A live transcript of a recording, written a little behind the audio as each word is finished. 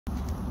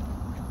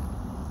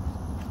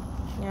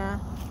Yeah,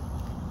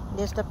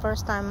 this is the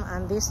first time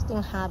I'm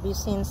visiting Hubby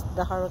since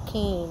the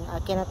hurricane. I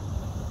cannot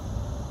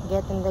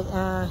get in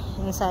the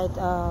inside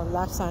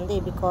last Sunday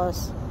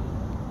because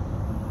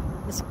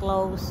it's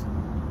closed.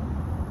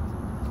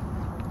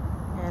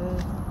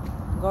 And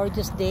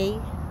gorgeous day.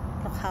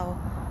 Look how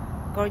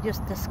gorgeous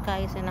the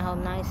sky is and how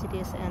nice it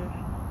is. And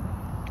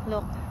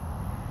look,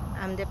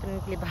 I'm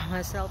definitely by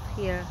myself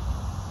here.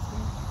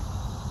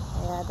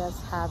 Yeah, that's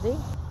Hubby,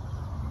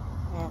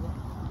 and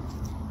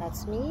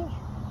that's me.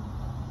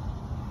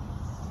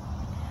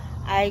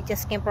 I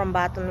just came from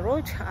Baton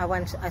Rouge.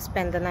 I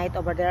spent the night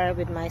over there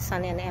with my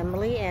son and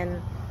Emily,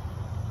 and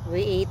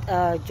we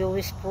ate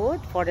Jewish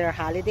food for their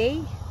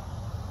holiday.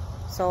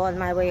 So on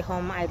my way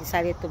home, I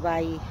decided to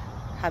buy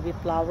Hubby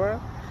flower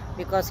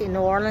because in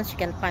New Orleans you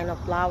can find no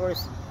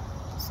flowers.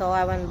 So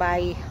I went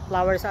buy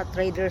flowers at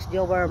Trader's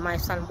Joe where my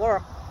son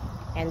worked,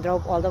 and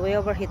drove all the way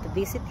over here to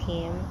visit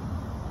him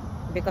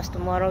because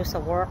tomorrow is a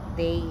work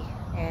day,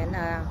 and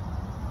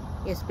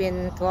it's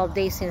been 12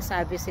 days since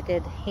I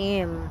visited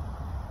him.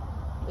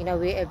 You know,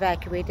 we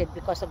evacuated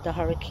because of the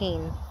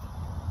hurricane.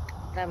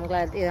 But I'm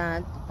glad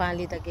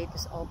finally the gate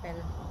is open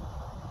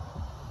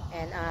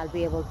and I'll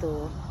be able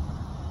to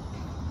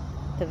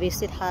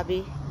visit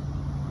Hubby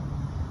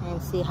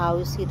and see how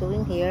is he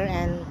doing here.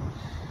 And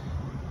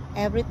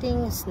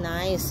everything is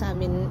nice. I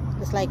mean,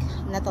 it's like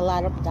not a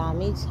lot of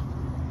damage.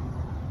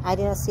 I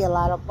didn't see a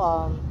lot of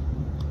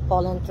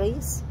fallen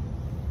trees.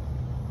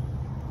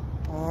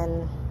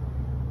 And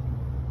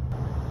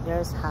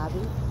there's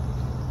Hubby.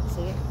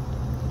 See,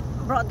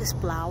 brought these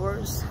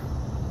flowers.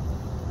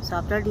 So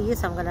after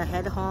this, I'm gonna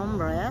head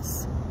home,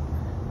 rest,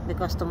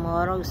 because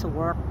tomorrow is a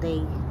work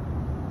day.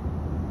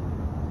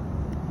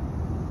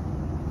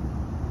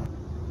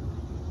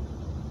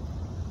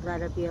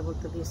 Rather be able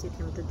to visit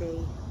him today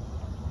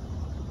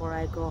before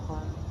I go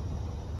home.